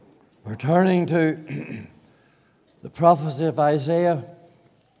We're turning to the prophecy of Isaiah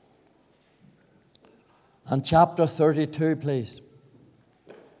and chapter 32, please.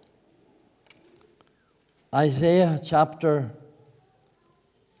 Isaiah chapter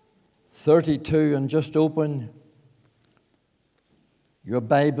 32, and just open your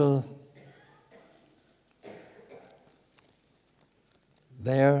Bible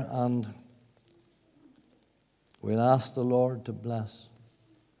there, and we'll ask the Lord to bless.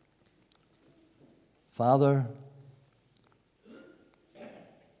 Father,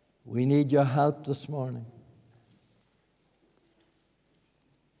 we need your help this morning.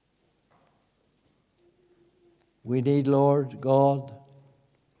 We need, Lord God,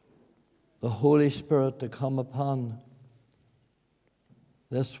 the Holy Spirit to come upon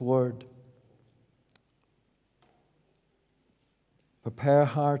this word. Prepare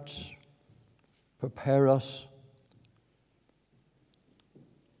hearts, prepare us.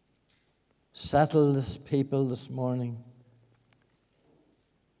 Settle this people this morning,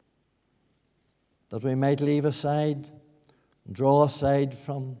 that we might leave aside, draw aside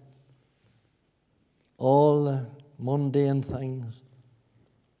from all the mundane things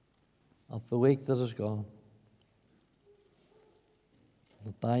of the week that is gone,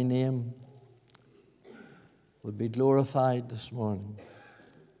 that thy name would be glorified this morning.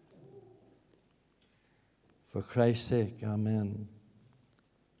 For Christ's sake, amen.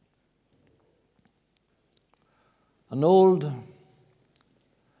 An old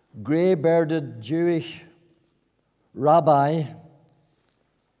grey-bearded Jewish rabbi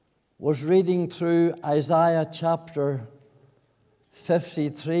was reading through Isaiah chapter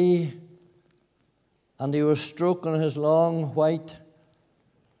 53, and he was stroking his long white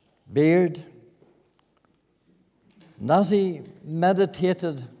beard. And as he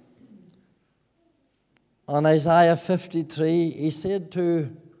meditated on Isaiah 53, he said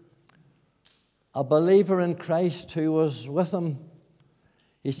to a believer in Christ who was with him,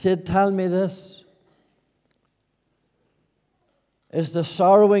 he said, "Tell me this, is the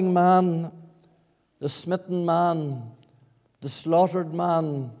sorrowing man, the smitten man, the slaughtered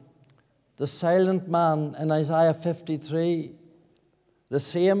man, the silent man in Isaiah 53, the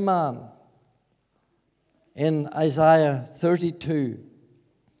same man in Isaiah 32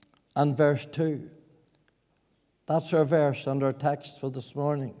 and verse 2? That's our verse and our text for this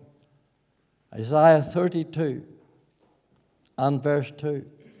morning. Isaiah 32 and verse 2.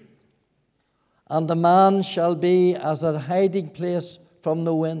 And the man shall be as a hiding place from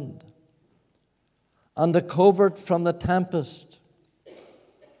the wind, and a covert from the tempest,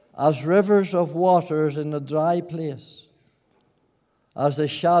 as rivers of waters in a dry place, as the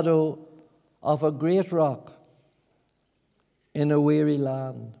shadow of a great rock in a weary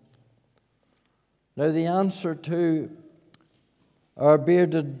land. Now the answer to our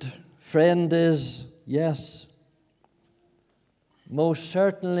bearded friend is yes. Most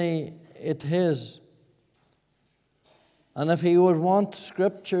certainly it is. And if he would want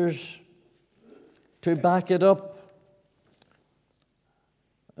scriptures to back it up,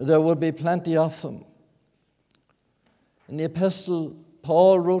 there would be plenty of them. In the epistle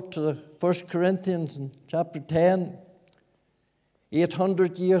Paul wrote to the 1 Corinthians in chapter 10,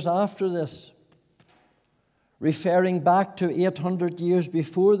 800 years after this, referring back to 800 years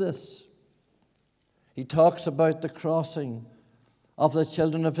before this, he talks about the crossing of the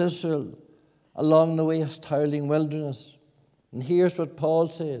children of Israel along the waste howling wilderness. And here's what Paul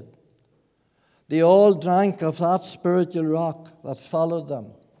said: they all drank of that spiritual rock that followed them,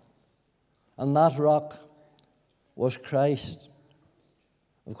 and that rock was Christ.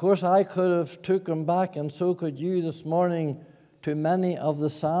 Of course, I could have taken back, and so could you this morning, to many of the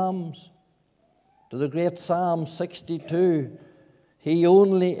Psalms, to the great Psalm 62, He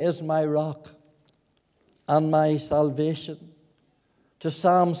only is my rock and my salvation. To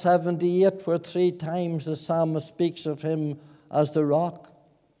Psalm 78, where 3 times the psalmist speaks of him as the rock.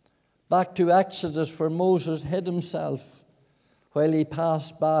 Back to Exodus, where Moses hid himself while he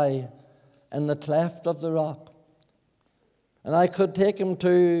passed by in the cleft of the rock. And I could take him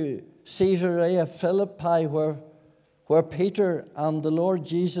to Caesarea Philippi, where Peter and the Lord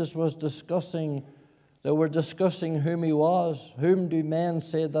Jesus was discussing. They were discussing whom he was. Whom do men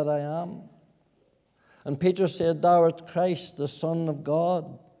say that I am? And Peter said, "Thou art Christ, the Son of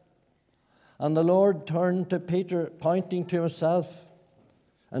God." And the Lord turned to Peter, pointing to himself.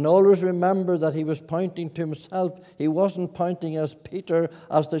 And always remember that he was pointing to himself. He wasn't pointing as Peter,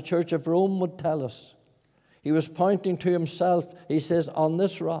 as the Church of Rome would tell us. He was pointing to himself. He says, "On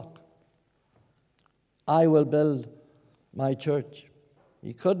this rock I will build my church."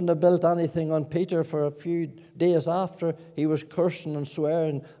 He couldn't have built anything on Peter for a few days after. He was cursing and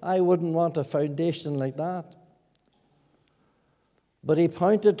swearing. I wouldn't want a foundation like that. But he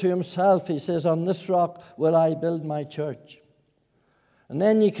pointed to himself. He says, on this rock will I build my church. And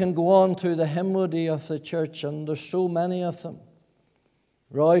then you can go on through the hymnody of the church, and there's so many of them.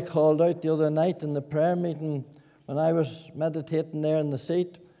 Roy called out the other night in the prayer meeting when I was meditating there in the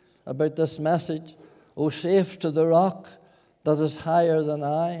seat about this message, "O safe to the rock that is higher than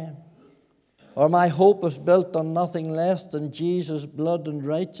I," or "My hope is built on nothing less than Jesus' blood and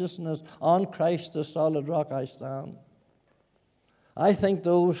righteousness. On Christ the solid rock I stand." I think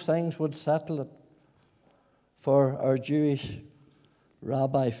those things would settle it for our Jewish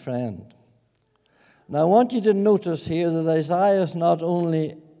rabbi friend. Now I want you to notice here that Isaiah is not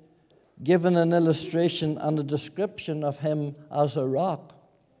only given an illustration and a description of him as a rock,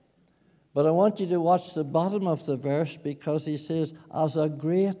 but I want you to watch the bottom of the verse, because he says, as a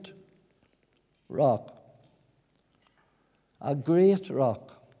great rock. A great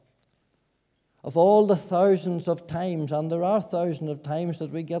rock. Of all the thousands of times, and there are thousands of times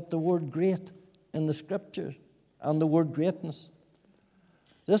that we get the word great in the Scriptures, and the word greatness,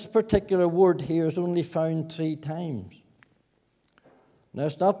 this particular word here is only found 3 times. Now,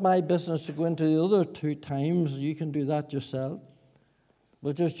 it's not my business to go into the other 2 times. You can do that yourself.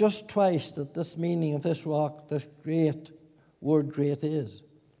 But there's just twice that this meaning of this rock, this great word great is.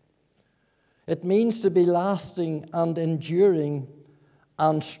 It means to be lasting and enduring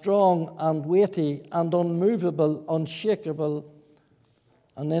and strong and weighty and unmovable, unshakable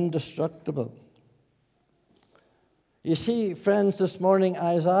and indestructible. You see, friends, this morning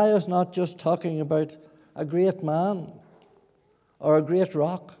Isaiah is not just talking about a great man or a great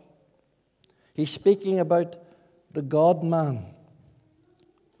rock. He's speaking about the God-man,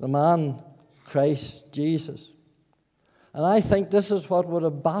 the man Christ Jesus. And I think this is what would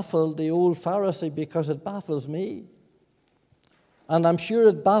have baffled the old Pharisee, because it baffles me. And I'm sure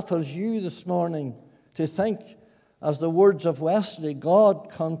it baffles you this morning to think, as the words of Wesley,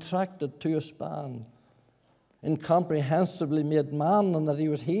 God contracted to a span, incomprehensibly made man, and that he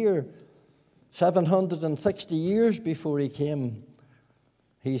was here 760 years before he came.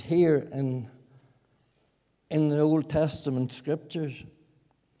 He's here in the Old Testament Scriptures.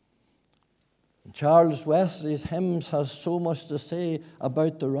 Charles Wesley's hymns has so much to say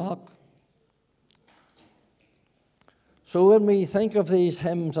about the rock. So when we think of these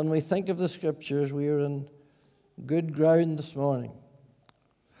hymns and we think of the Scriptures, we are in good ground this morning.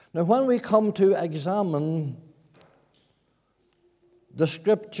 Now, when we come to examine the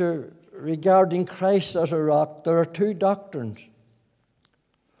Scripture regarding Christ as a rock, there are 2 doctrines.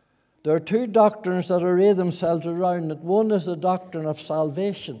 There are 2 doctrines that array themselves around it. One is the doctrine of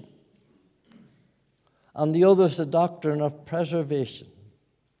salvation, and the other is the doctrine of preservation.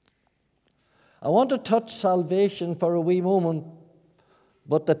 I want to touch salvation for a wee moment,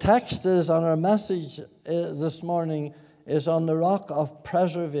 but the text is on our message this morning is on the rock of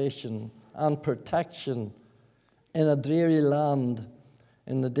preservation and protection in a dreary land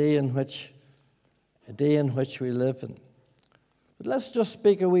in the day in which we live in. But let's just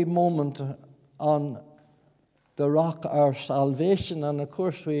speak a wee moment on the rock, our salvation, and of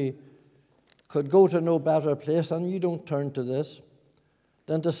course we could go to no better place, and you don't turn to this,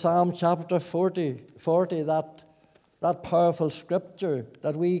 than to Psalm chapter 40, that powerful Scripture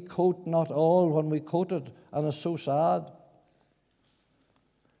that we quote not all when we quote it, and it's so sad.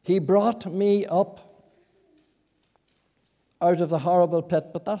 He brought me up out of the horrible pit,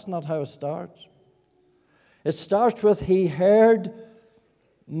 but that's not how it starts. It starts with, He heard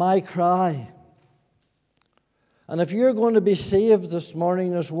my cry. And if you're going to be saved this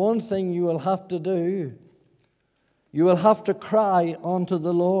morning, there's one thing you will have to do. You will have to cry unto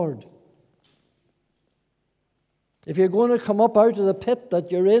the Lord. If you're going to come up out of the pit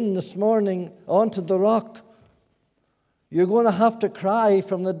that you're in this morning onto the rock, you're going to have to cry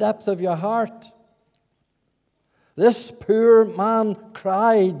from the depth of your heart. This poor man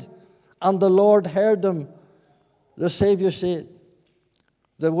cried, and the Lord heard him. The Savior said,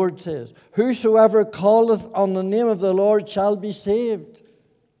 the Word says, whosoever calleth on the name of the Lord shall be saved.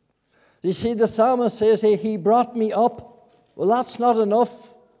 You see, the psalmist says, He brought me up. Well, that's not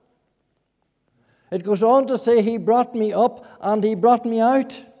enough. It goes on to say, He brought me up and He brought me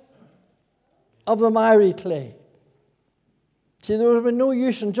out of the miry clay. See, there would be no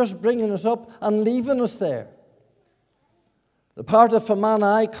use in just bringing us up and leaving us there. The part of Fermanagh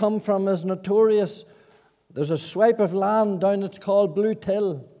I come from is notorious. There's a swipe of land down it's called Blue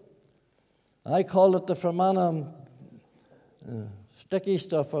Till. I call it the Fermanagh sticky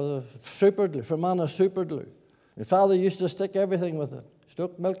stuff, or the super glue, Fermanagh super glue. My father used to stick everything with it.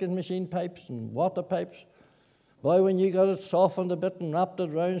 stuck milking machine pipes and water pipes. Boy, when you got it softened a bit and wrapped it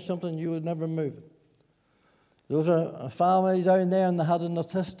around something, you would never move it. There was a family down there, and they had an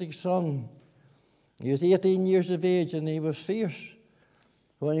autistic son. He was 18 years of age, and he was fierce.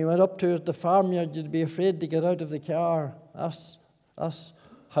 When you went up to the farmyard, you'd be afraid to get out of the car. That's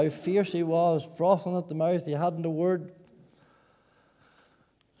how fierce he was, frothing at the mouth. He hadn't a word.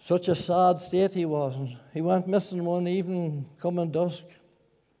 Such a sad state he was. And he went missing one evening, coming dusk.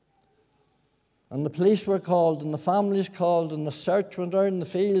 And the police were called, and the families called, and the search went around the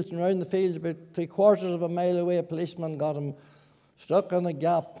fields, and around the fields, about 3/4 of a mile away, a policeman got him stuck in a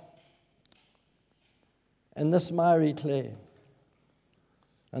gap in this miry clay.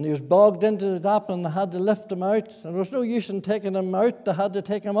 And he was bogged into the gap, and they had to lift him out. And there was no use in taking him out. They had to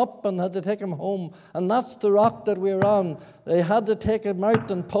take him up and had to take him home. And that's the rock that we're on. They had to take him out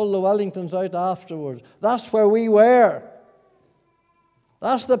and pull the Wellingtons out afterwards. That's where we were.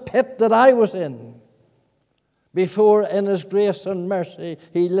 That's the pit that I was in before, in His grace and mercy,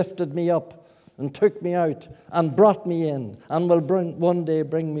 He lifted me up and took me out and brought me in and will one day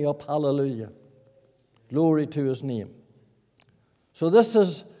bring me up. Hallelujah. Glory to His name. So this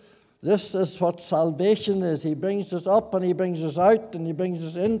is what salvation is. He brings us up and He brings us out and He brings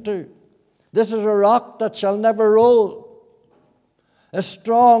us into. This is a rock that shall never roll. Is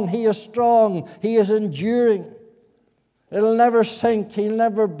strong. He is strong. He is enduring. It'll never sink. He'll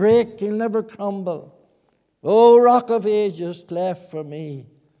never break. He'll never crumble. O Rock of Ages, cleft for me,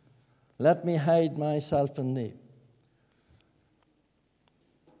 let me hide myself in Thee.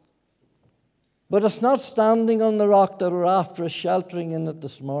 But it's not standing on the rock that we're after, sheltering in it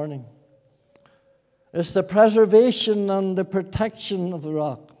this morning. It's the preservation and the protection of the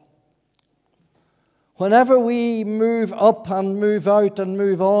rock. Whenever we move up and move out and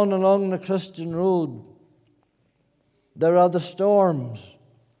move on along the Christian road, there are the storms.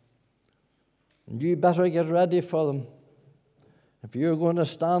 And you better get ready for them. If you're going to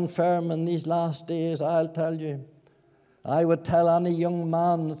stand firm in these last days, I'll tell you, I would tell any young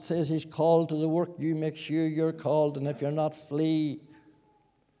man that says he's called to the work, you make sure you're called, and if you're not, flee.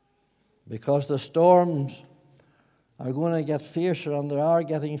 Because the storms are going to get fiercer, and they are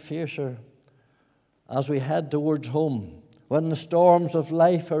getting fiercer as we head towards home. When the storms of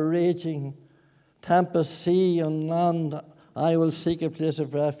life are raging, tempest, sea, and land, I will seek a place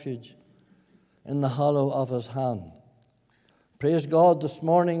of refuge in the hollow of His hand. Praise God this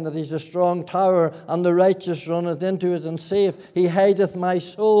morning that He's a strong tower, and the righteous runneth into it and safe. He hideth my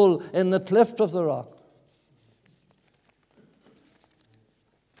soul in the cleft of the rock.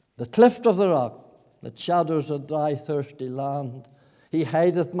 The cleft of the rock that shadows a dry, thirsty land. He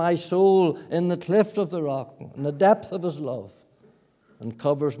hideth my soul in the cleft of the rock, in the depth of His love, and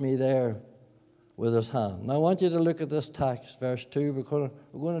covers me there with His hand. Now I want you to look at this text, verse 2. We're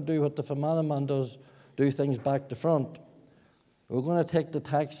going to do what the phenomenon does, do things back to front. We're going to take the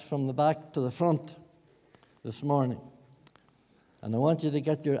text from the back to the front this morning. And I want you to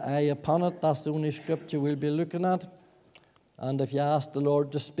get your eye upon it. That's the only scripture we'll be looking at. And if you ask the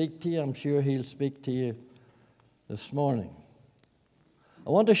Lord to speak to you, I'm sure He'll speak to you this morning. I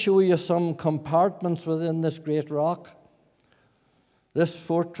want to show you some compartments within this great rock, this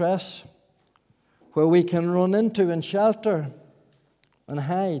fortress, where we can run into and shelter and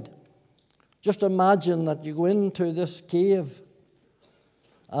hide. Just imagine that you go into this cave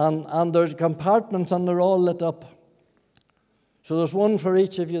and there's compartments and they're all lit up. So there's one for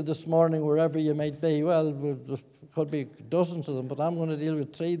each of you this morning, wherever you might be. Well, there could be dozens of them, but I'm going to deal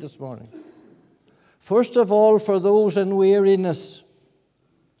with 3 this morning. First of all, for those in weariness.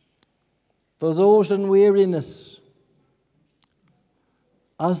 For those in weariness.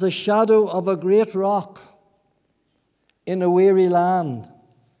 As the shadow of a great rock in a weary land.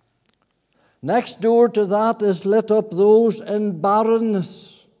 Next door to that is lit up those in barrenness,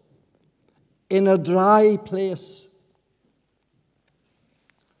 in a dry place.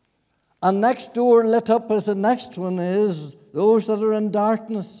 And next door lit up as the next one is those that are in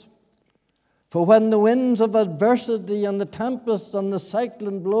darkness. For when the winds of adversity and the tempests and the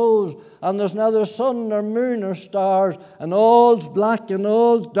cyclone blows, and there's neither sun nor moon or stars, and all's black and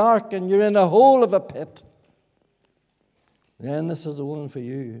all's dark, and you're in a hole of a pit, then this is the one for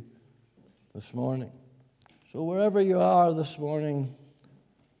you this morning. So wherever you are this morning,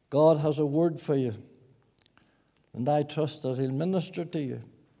 God has a word for you, and I trust that He'll minister to you.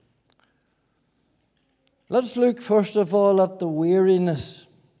 Let's look first of all at the weariness.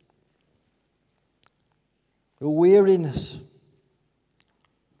 The weariness.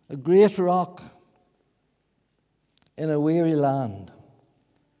 A great rock in a weary land.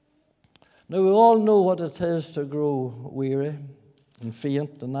 Now we all know what it is to grow weary. and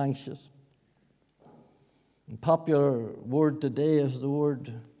faint and anxious. A popular word today is the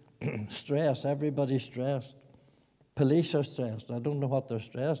word stress. Everybody's stressed. Police are stressed. I don't know what they're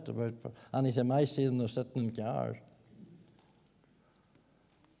stressed about. Anytime I see them, they're sitting in cars.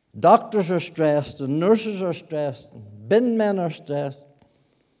 Doctors are stressed, and nurses are stressed, and bin men are stressed,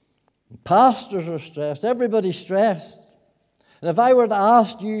 and pastors are stressed. Everybody's stressed. And if I were to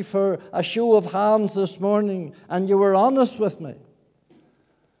ask you for a show of hands this morning, and you were honest with me,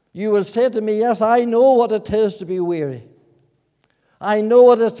 you will say to me, yes, I know what it is to be weary. I know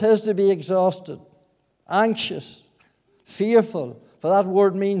what it is to be exhausted, anxious, fearful, for that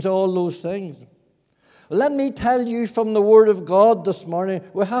word means all those things. Well, let me tell you from the Word of God this morning.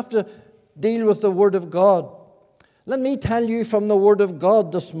 We have to deal with the Word of God. Let me tell you from the Word of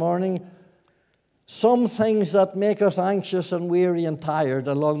God this morning some things that make us anxious and weary and tired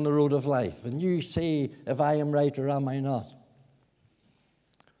along the road of life. And you see if I am right or am I not.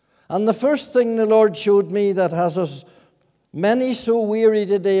 And the first thing the Lord showed me that has us many so weary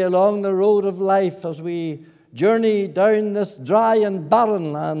today along the road of life as we journey down this dry and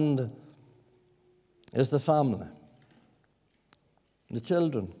barren land is the family, the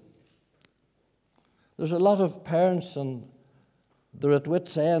children. There's a lot of parents and they're at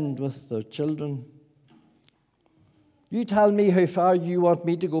wit's end with their children. You tell me how far you want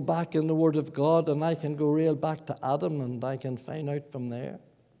me to go back in the Word of God, and I can go real back to Adam and I can find out from there.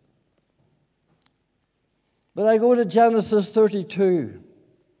 But I go to Genesis 32,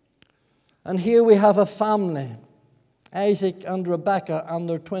 and here we have a family, Isaac and Rebekah and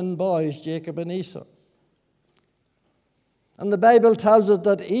their twin boys, Jacob and Esau. And the Bible tells us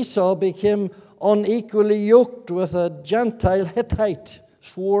that Esau became unequally yoked with a Gentile Hittite,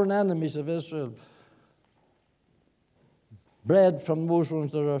 sworn enemies of Israel, bred from those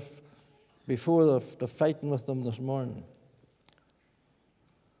ones that are before the fighting with them this morning.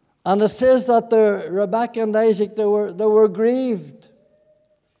 And it says that Rebekah and Isaac, they were grieved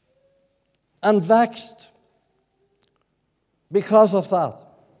and vexed because of that.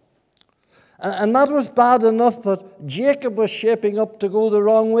 And that was bad enough, but Jacob was shaping up to go the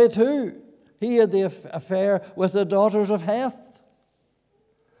wrong way too. He had the affair with the daughters of Heth.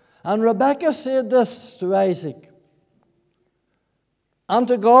 And Rebekah said this to Isaac and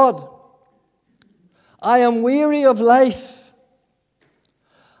to God, I am weary of life.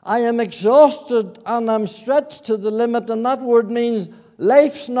 I am exhausted and I'm stretched to the limit, and that word means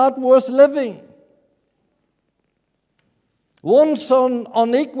life's not worth living. One son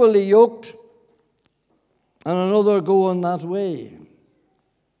unequally yoked and another going that way.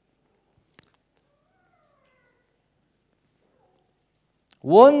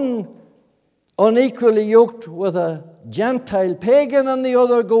 One unequally yoked with a Gentile pagan and the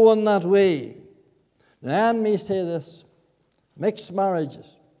other going that way. Now, let me say this. Mixed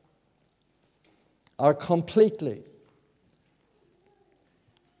marriages are completely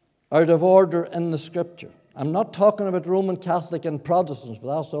out of order in the Scripture. I'm not talking about Roman Catholic and Protestants,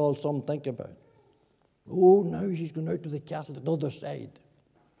 but that's all some think about. Oh, now she's going out to the Catholic, the other side.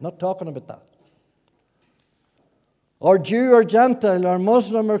 I'm not talking about that. Or Jew or Gentile or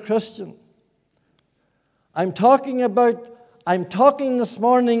Muslim or Christian. I'm talking this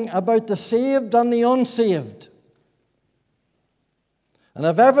morning about the saved and the unsaved. And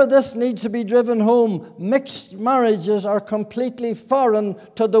if ever this needs to be driven home, mixed marriages are completely foreign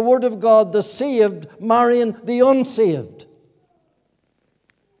to the Word of God, the saved marrying the unsaved.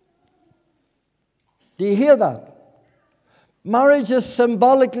 Do you hear that? Marriage is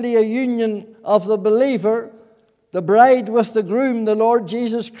symbolically a union of the believer, the bride with the groom, the Lord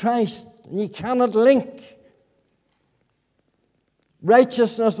Jesus Christ. And you cannot link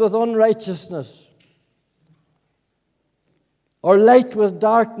righteousness with unrighteousness, or light with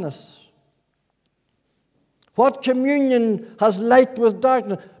darkness. What communion has light with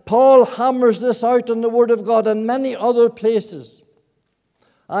darkness? Paul hammers this out in the Word of God and many other places.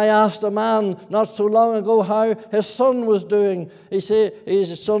 I asked a man not so long ago how his son was doing. He said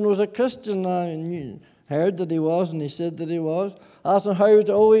his son was a Christian. I heard that he was, and he said that he was. I asked him how he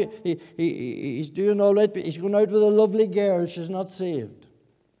was. He's doing all right, but he's going out with a lovely girl. She's not saved.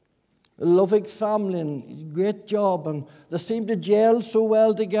 A loving family and great job, and they seem to gel so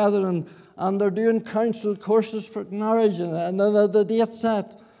well together, and they're doing counsel courses for marriage, and then the date's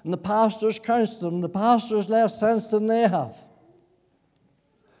set, and the pastors counsel them. The pastor's less sense than they have,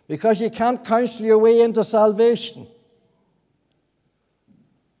 because you can't counsel your way into salvation.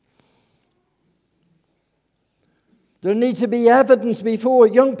 There needs to be evidence before.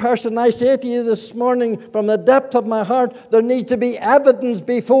 Young person, I say to you this morning from the depth of my heart, there needs to be evidence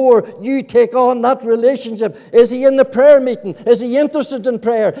before you take on that relationship. Is he in the prayer meeting? Is he interested in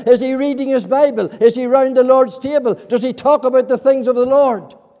prayer? Is he reading his Bible? Is he round the Lord's table? Does he talk about the things of the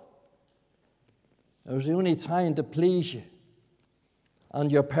Lord? Or is he only trying to please you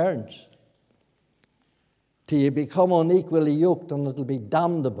and your parents till you become unequally yoked, and it'll be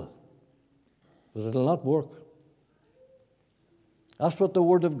damnable because it'll not work? That's what the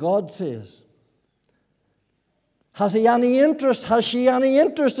Word of God says. Has he any interest? Has she any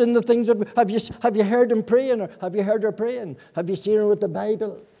interest in the things of... Have you heard him praying? Or have you heard her praying? Have you seen her with the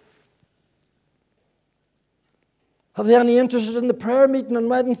Bible? Have they any interest in the prayer meeting on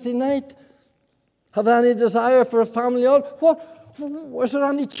Wednesday night? Have they any desire for a family? What? Was there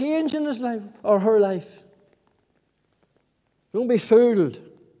any change in his life or her life? Don't be fooled.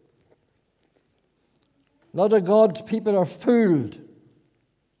 Not of God's people are fooled.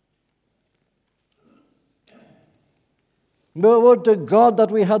 But would to God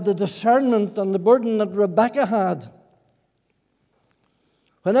that we had the discernment and the burden that Rebecca had.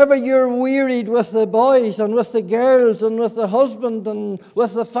 Whenever you're wearied with the boys and with the girls and with the husband and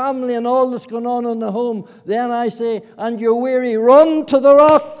with the family and all that's going on in the home, then I say, and you're weary, run to the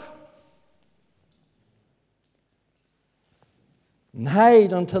rock and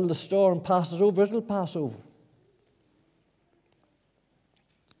hide until the storm passes over. It'll pass over.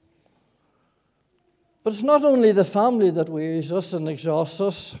 But it's not only the family that wearies us and exhausts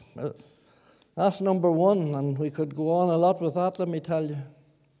us. That's number one, and we could go on a lot with that, let me tell you.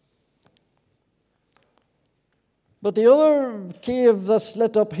 But the other cave that's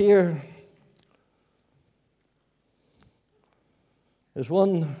lit up here is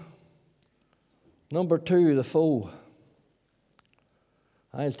number two, the foe.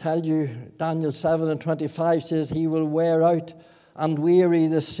 I'll tell you, Daniel 7:25 says, he will wear out and weary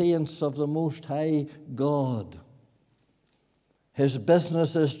the saints of the Most High God. His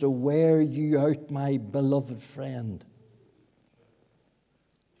business is to wear you out, my beloved friend.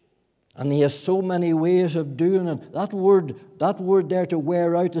 And he has so many ways of doing it. That word there, to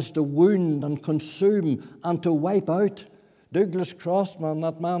wear out, is to wound and consume and to wipe out. Douglas Crossman,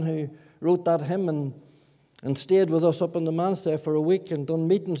 that man who wrote that hymn and stayed with us up in the manse there for a week and done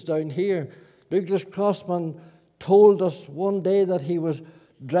meetings down here. Douglas Crossman told us one day that he was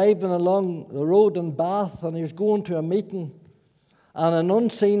driving along the road in Bath and he was going to a meeting, and an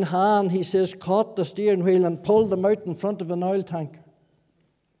unseen hand, he says, caught the steering wheel and pulled him out in front of an oil tanker.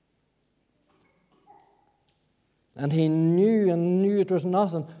 And he knew it was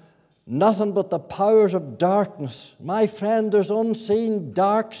nothing but the powers of darkness. My friend, there's unseen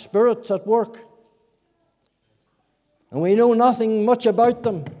dark spirits at work, and we know nothing much about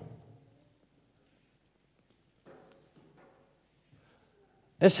them.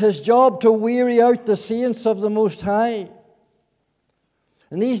 It's his job to weary out the saints of the Most High.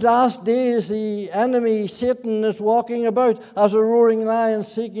 In these last days, the enemy, Satan, is walking about as a roaring lion,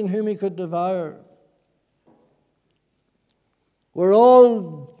 seeking whom he could devour. We're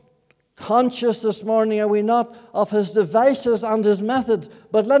all conscious this morning, are we not, of his devices and his methods.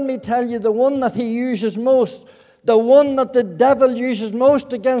 But let me tell you, the one that he uses most, the one that the devil uses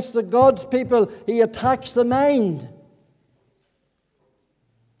most against the God's people, he attacks the mind.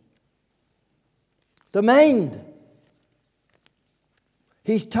 The mind.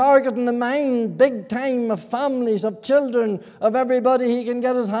 He's targeting the mind big time, of families, of children, of everybody he can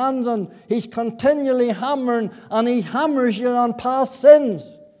get his hands on. He's continually hammering, and he hammers you on past sins.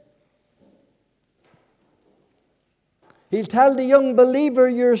 He'll tell the young believer,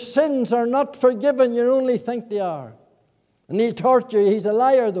 your sins are not forgiven, you only think they are. And he'll torture you. He's a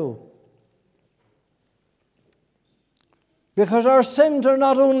liar, though. Because our sins are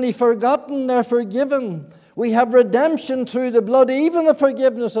not only forgotten, they're forgiven. We have redemption through the blood, even the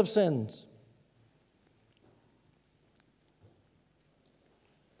forgiveness of sins.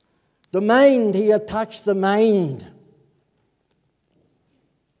 The mind, he attacks the mind.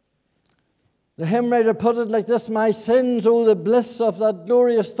 The hymn writer put it like this: my sins, oh the bliss of that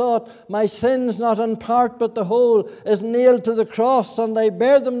glorious thought, my sins not in part but the whole is nailed to the cross, and I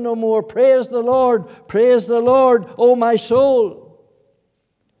bear them no more. Praise the Lord, oh my soul.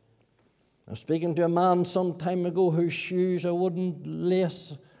 I was speaking to a man some time ago whose shoes I wouldn't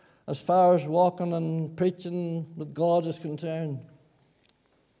lace as far as walking and preaching with God is concerned.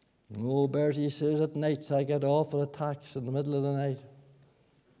 Oh, Bertie says, at nights I get awful attacks in the middle of the night.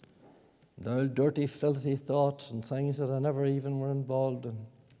 All dirty, filthy thoughts and things that I never even were involved in.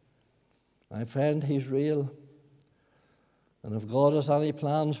 My friend, he's real. And if God has any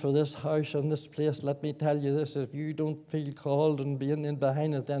plans for this house and this place, let me tell you this, if you don't feel called and being in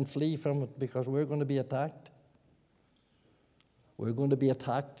behind it, then flee from it, because we're going to be attacked. We're going to be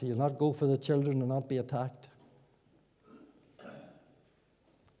attacked. You'll not go for the children and not be attacked.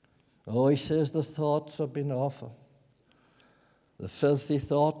 Oh, he says the thoughts have been awful. The filthy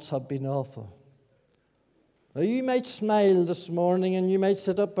thoughts have been awful. Now, you might smile this morning and you might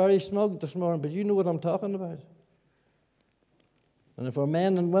sit up very smug this morning, but you know what I'm talking about. And if we're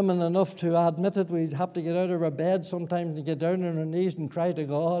men and women enough to admit it, we'd have to get out of our bed sometimes and get down on our knees and cry to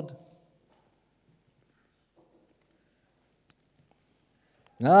God.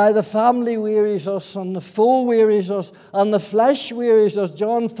 Now, the family wearies us, and the foe wearies us, and the flesh wearies us.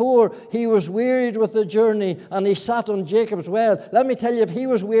 John 4, he was wearied with the journey, and he sat on Jacob's well. Let me tell you, if he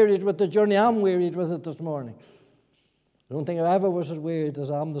was wearied with the journey, I'm wearied with it this morning. I don't think I ever was as wearied as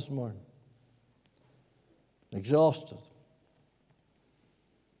I am this morning. Exhausted.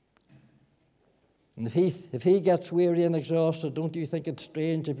 And if he gets weary and exhausted, don't you think it's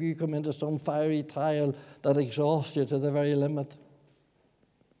strange if you come into some fiery trial that exhausts you to the very limit?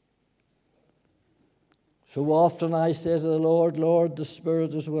 So often I say to the Lord, Lord, the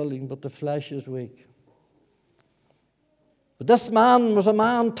spirit is willing, but the flesh is weak. But this man was a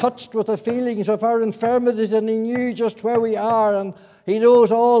man touched with the feelings of our infirmities, and he knew just where we are, and he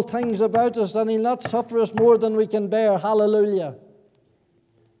knows all things about us, and he'll not suffer us more than we can bear. Hallelujah.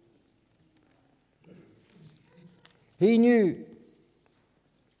 He knew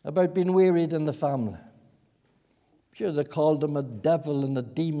about being wearied in the family. Sure, they called him a devil and a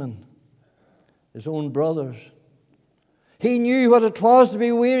demon. His own brothers. He knew what it was to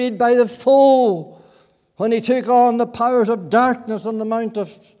be wearied by the foe when he took on the powers of darkness on the mount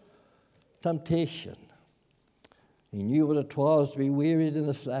of temptation. He knew what it was to be wearied in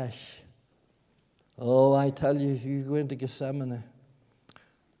the flesh. Oh, I tell you, you go into Gethsemane.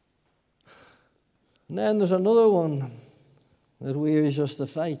 And then there's another one that wearies us to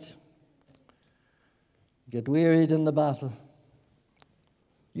fight. Get wearied in the battle.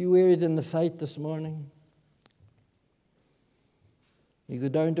 You wearied in the fight this morning? You go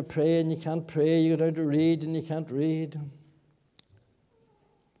down to pray and you can't pray. You go down to read and you can't read. And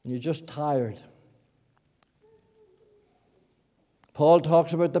you're just tired. Paul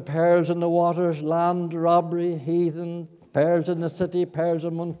talks about the perils in the waters, land, robbery, heathen, perils in the city, perils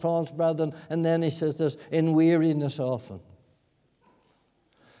among false brethren. And then he says this, in weariness often.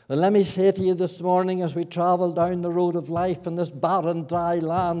 And let me say to you this morning, as we travel down the road of life in this barren, dry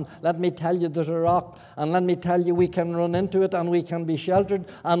land, let me tell you there's a rock, and let me tell you we can run into it, and we can be sheltered,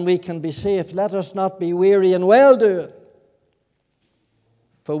 and we can be safe. Let us not be weary in well-doing,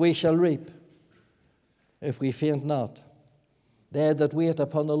 for we shall reap if we faint not. They that wait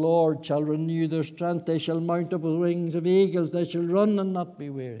upon the Lord shall renew their strength. They shall mount up with wings of eagles. They shall run and not be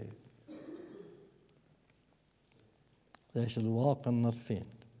weary. They shall walk and not faint.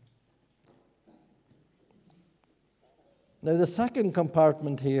 Now, the second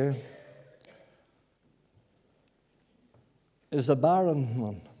compartment here is a barren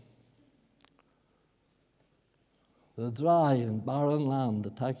one. The dry and barren land, the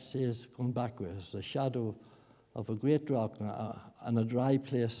text says, going backwards, the shadow of a great rock, and a dry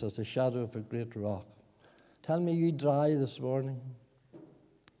place as the shadow of a great rock. Tell me, you dry this morning?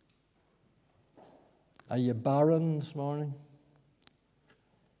 Are you barren this morning?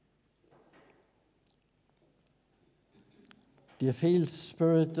 Do you feel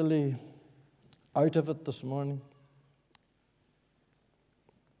spiritually out of it this morning?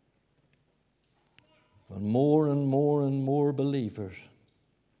 And more and more and more believers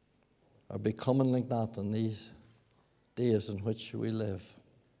are becoming like that in these days in which we live.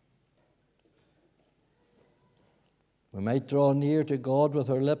 We might draw near to God with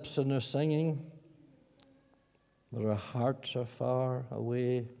our lips and our singing, but our hearts are far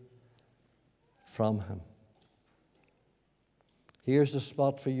away from Him. Here's the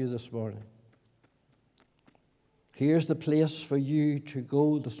spot for you this morning. Here's the place for you to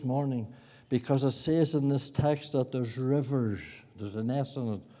go this morning, because it says in this text that there's rivers, there's an S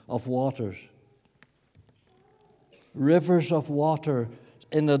in it, of waters. Rivers of water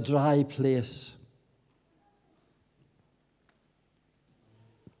in a dry place.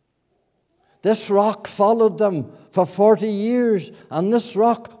 This rock followed them for 40 years, and this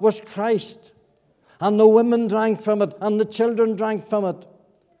rock was Christ. And the women drank from it, and the children drank from it,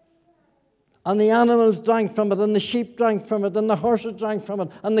 and the animals drank from it, and the sheep drank from it, and the horses drank from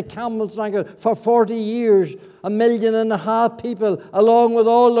it, and the camels drank it. For 40 years, 1.5 million people, along with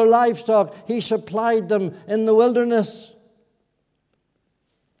all their livestock, He supplied them in the wilderness.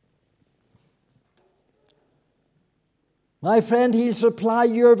 My friend, He'll supply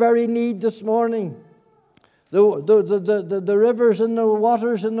your very need this morning. The rivers and the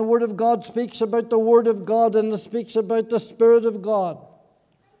waters in the Word of God speaks about the Word of God, and it speaks about the Spirit of God.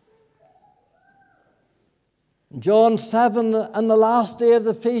 John 7, on the last day of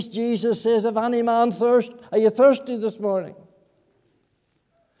the feast, Jesus says, if any man thirst, are you thirsty this morning?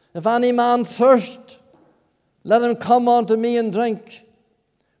 If any man thirst, let him come unto me and drink.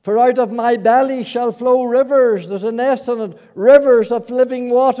 For out of my belly shall flow rivers. There's an S on it. Rivers of living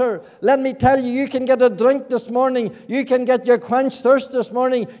water. Let me tell you, you can get a drink this morning. You can get your quenched thirst this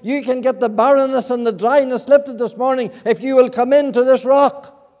morning. You can get the barrenness and the dryness lifted this morning if you will come into this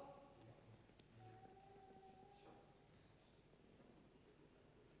rock.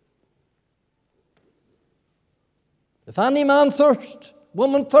 If any man thirst,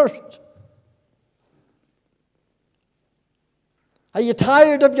 woman thirst. Are you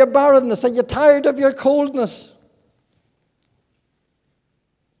tired of your barrenness? Are you tired of your coldness?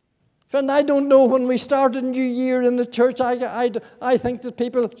 Friend, I don't know, when we start a new year in the church, I think that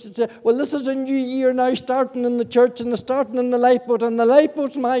people should say, well, this is a new year now, starting in the church and starting in the lifeboat, and the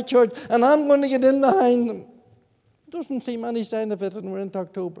lifeboat's my church, and I'm going to get in behind them. Doesn't seem any sign of it, and we're into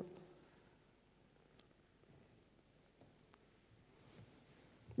October.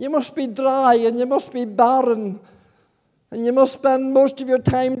 You must be dry, and you must be barren, and you must spend most of your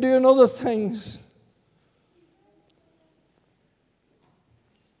time doing other things.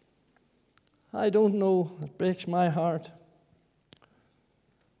 I don't know. It breaks my heart.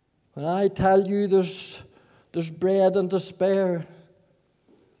 When I tell you there's bread and to spare,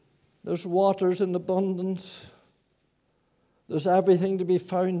 there's waters in abundance, there's everything to be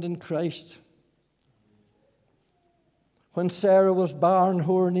found in Christ. When Sarah was barren,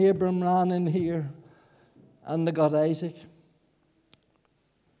 her and Abram ran in here, and they got Isaac.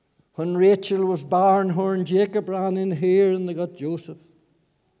 When Rachel was barren, her and Jacob ran in here, and they got Joseph.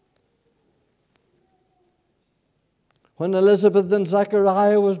 When Elizabeth and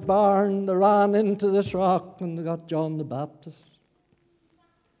Zechariah was barren, they ran into this rock, and they got John the Baptist.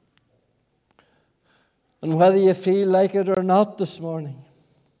 And whether you feel like it or not this morning,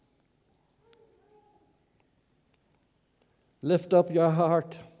 lift up your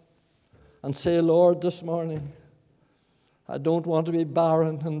heart and say, Lord, this morning, I don't want to be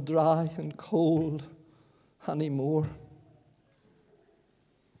barren and dry and cold anymore.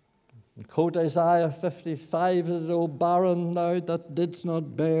 And quote Isaiah 55, as though barren thou that didst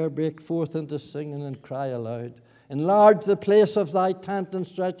not bear, break forth into singing and cry aloud. Enlarge the place of thy tent and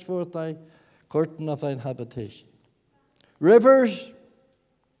stretch forth thy curtain of thine habitation. Rivers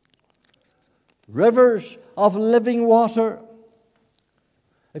of living water.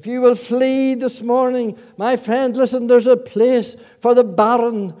 If you will flee this morning, my friend, listen, there's a place for the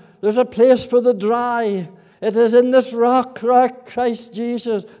barren. There's a place for the dry. It is in this rock, Christ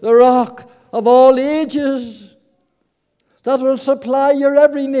Jesus, the rock of all ages, that will supply your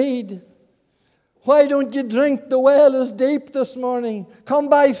every need. Why don't you drink? The well is deep this morning. Come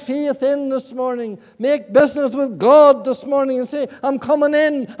by faith in this morning. Make business with God this morning and say, I'm coming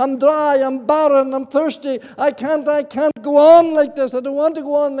in. I'm dry. I'm barren. I'm thirsty. I can't go on like this. I don't want to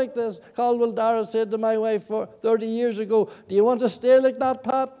go on like this. Caldwell Dara said to my wife 30 years ago, do you want to stay like that,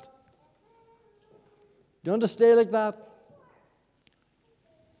 Pat? Do you want to stay like that?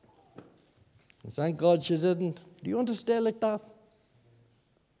 And thank God she didn't. Do you want to stay like that?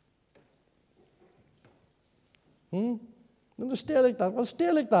 You want to stay like that? Well,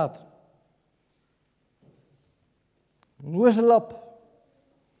 stay like that. And whistle up.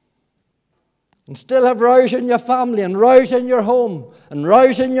 And still have rouse in your family, and rouse in your home, and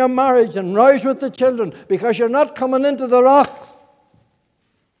rouse in your marriage, and rouse with the children, because you're not coming into the rock.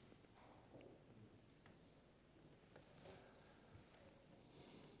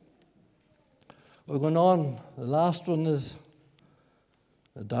 We're going on. The last one is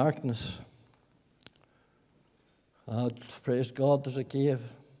the darkness. Praise God, there's a cave.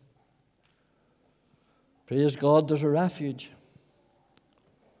 Praise God, there's a refuge.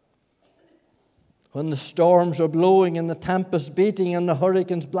 When the storms are blowing and the tempest beating and the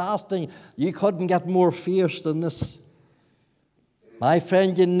hurricanes blasting, you couldn't get more fierce than this. My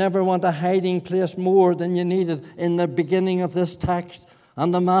friend, you never want a hiding place more than you needed in the beginning of this text.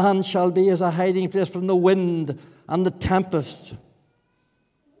 And the man shall be as a hiding place from the wind and the tempest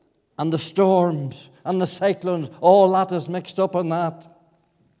and the storms and the cyclones. All that is mixed up in that.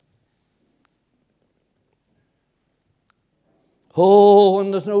 Oh,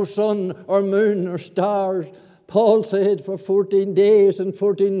 when there's no sun or moon or stars. Paul said for 14 days and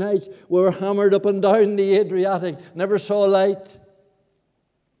 14 nights we were hammered up and down the Adriatic, never saw light.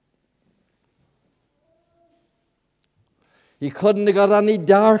 You couldn't have got any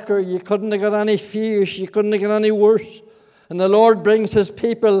darker. You couldn't have got any fierce. You couldn't have got any worse. And the Lord brings His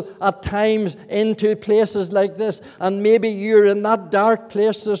people at times into places like this. And maybe you're in that dark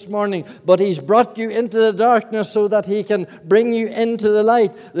place this morning, but He's brought you into the darkness so that He can bring you into the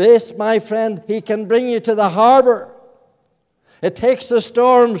light. This, my friend, He can bring you to the harbor. It takes the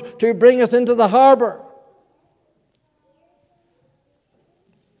storms to bring us into the harbor.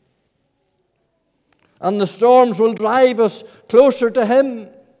 And the storms will drive us closer to Him.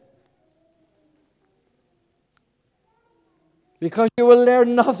 Because you will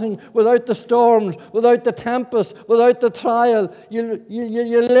learn nothing without the storms, without the tempest, without the trial. You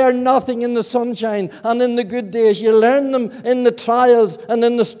learn nothing in the sunshine and in the good days. You learn them in the trials and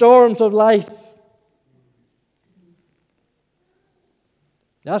in the storms of life.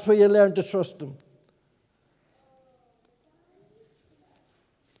 That's where you learn to trust Him.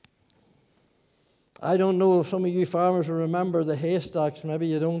 I don't know if some of you farmers will remember the haystacks. Maybe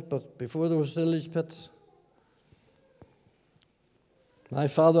you don't, but before there was silage pits, my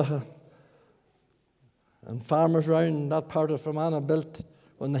father and farmers around that part of Fermanagh built,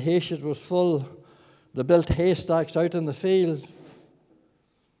 when the hayshed was full, they built haystacks out in the field.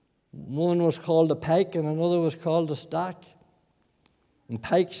 One was called a pike and another was called a stack. And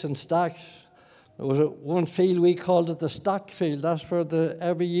pikes and stacks. There was one field we called it the stack field. That's where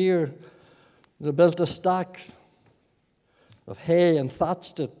every year they built a stack of hay and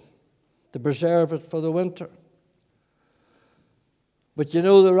thatched it to preserve it for the winter. But you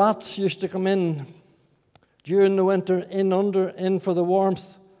know, the rats used to come in during the winter, in for the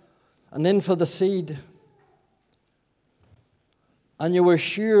warmth and in for the seed. And you were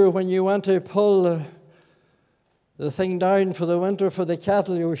sure when you went to pull the thing down for the winter for the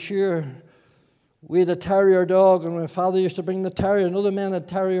cattle, you were sure. We had a terrier dog, and my father used to bring the terrier, and other men had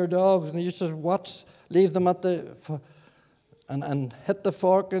terrier dogs, and he used to leave them at and hit the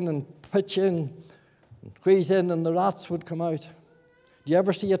fork in and pitch in, and squeeze in, and the rats would come out. Do you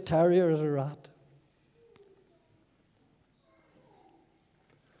ever see a terrier as a rat?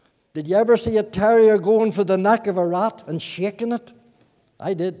 Did you ever see a terrier going for the neck of a rat and shaking it?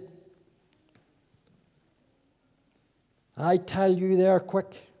 I did. I tell you, they're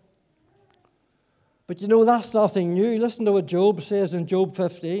quick. But you know, that's nothing new. Listen to what Job says in Job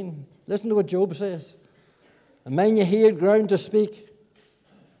 15. Listen to what Job says. And when you hear ground to speak,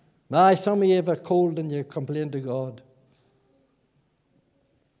 some of you have a cold and you complain to God.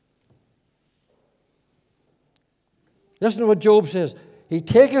 Listen to what Job says. He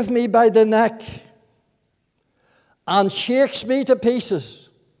taketh me by the neck and shakes me to pieces.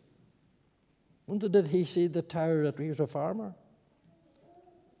 When did he see the terrier that he was a farmer?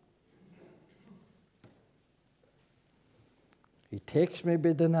 He takes me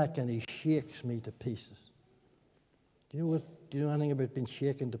by the neck and he shakes me to pieces. Do you know anything about being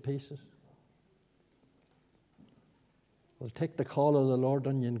shaken to pieces? Well, take the call of the Lord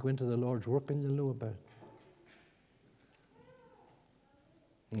on you and go into the Lord's work and you'll know about it.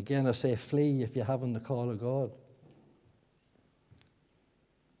 Again, I say flee if you haven't the call of God.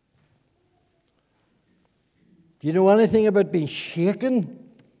 Do you know anything about being shaken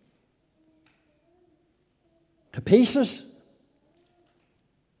to pieces?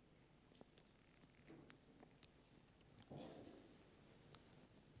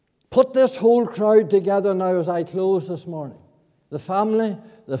 Put this whole crowd together now as I close this morning. The family,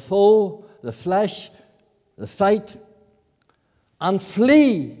 the foe, the flesh, the fight, and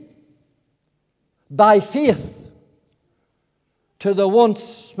flee by faith to the once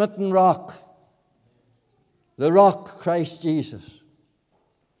smitten rock, the rock Christ Jesus.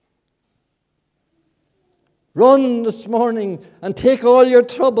 Run this morning and take all your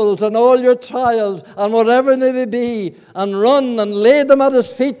troubles and all your trials and whatever they may be, and run and lay them at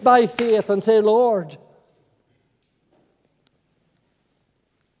His feet by faith and say, Lord,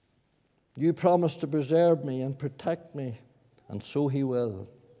 you promised to preserve me and protect me, and so He will.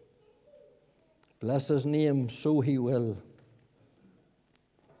 Bless His name, so He will.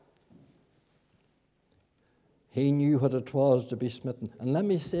 He knew what it was to be smitten. And let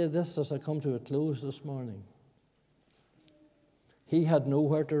me say this as I come to a close this morning. He had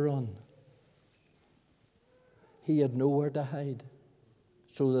nowhere to run. He had nowhere to hide,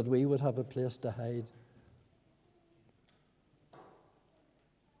 so that we would have a place to hide.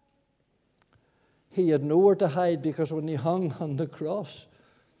 He had nowhere to hide because when He hung on the cross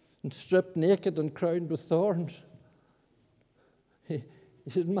and stripped naked and crowned with thorns, he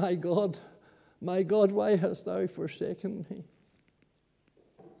said, my God, why hast thou forsaken me?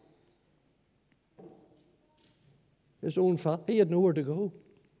 His own father, he had nowhere to go.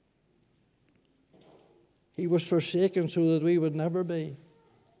 He was forsaken so that we would never be.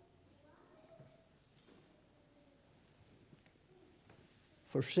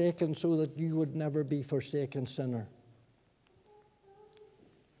 Forsaken so that you would never be forsaken, sinner.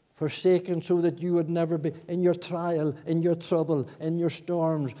 Forsaken so that you would never be in your trial, in your trouble, in your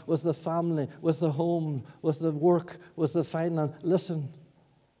storms, with the family, with the home, with the work, with the finance. Listen,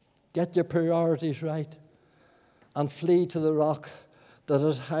 get your priorities right and flee to the rock that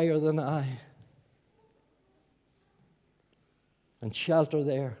is higher than I. And shelter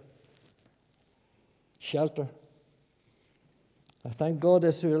there. Shelter. I thank God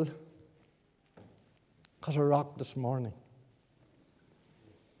Israel has a rock this morning.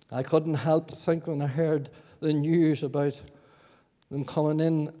 I couldn't help to think when I heard the news about them coming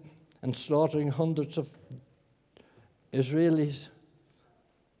in and slaughtering hundreds of Israelis.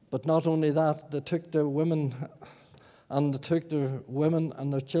 But not only that, they took their women and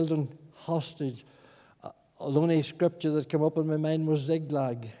their children hostage. The only scripture that came up in my mind was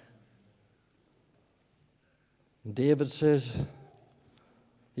Ziklag. And David says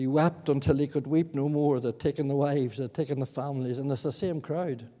he wept until he could weep no more. They'd taken the wives, they'd taken the families, and it's the same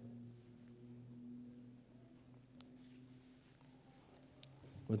crowd.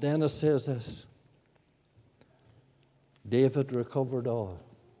 But then it says this, David recovered all.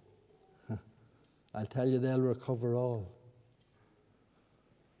 I'll tell you, they'll recover all.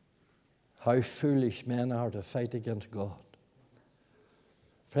 How foolish men are to fight against God.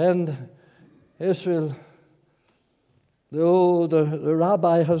 Friend, Israel, the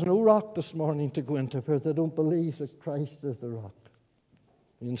rabbi has no rock this morning to go into because they don't believe that Christ is the rock.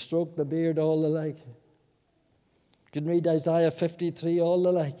 You can stroke the beard all the like. You can read Isaiah 53 all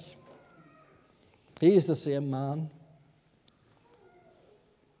the like. He's the same man.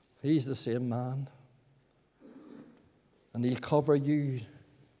 He's the same man. And he'll cover you.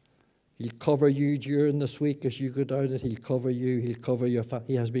 He'll cover you during this week as you go down it. He'll cover you. He'll cover your family.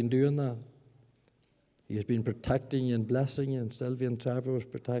 He has been doing that. He has been protecting you and blessing you. And Sylvia and Trevor was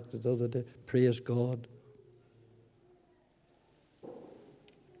protected the other day. Praise God.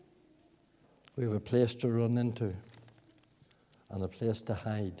 We have a place to run into and a place to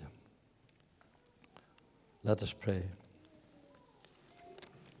hide. Let us pray.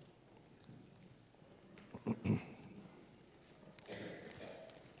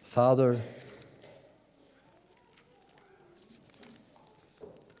 Father,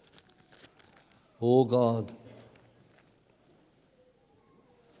 O God,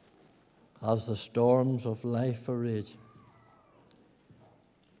 as the storms of life are raging,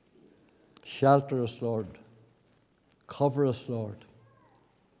 shelter us, Lord. Cover us, Lord.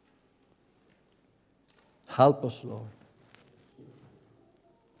 Help us, Lord,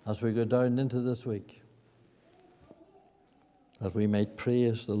 as we go down into this week, that we might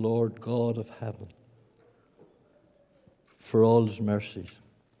praise the Lord God of heaven for all his mercies,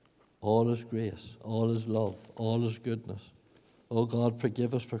 all his grace, all his love, all his goodness. Oh God,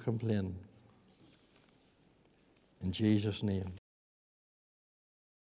 forgive us for complaining. In Jesus' name.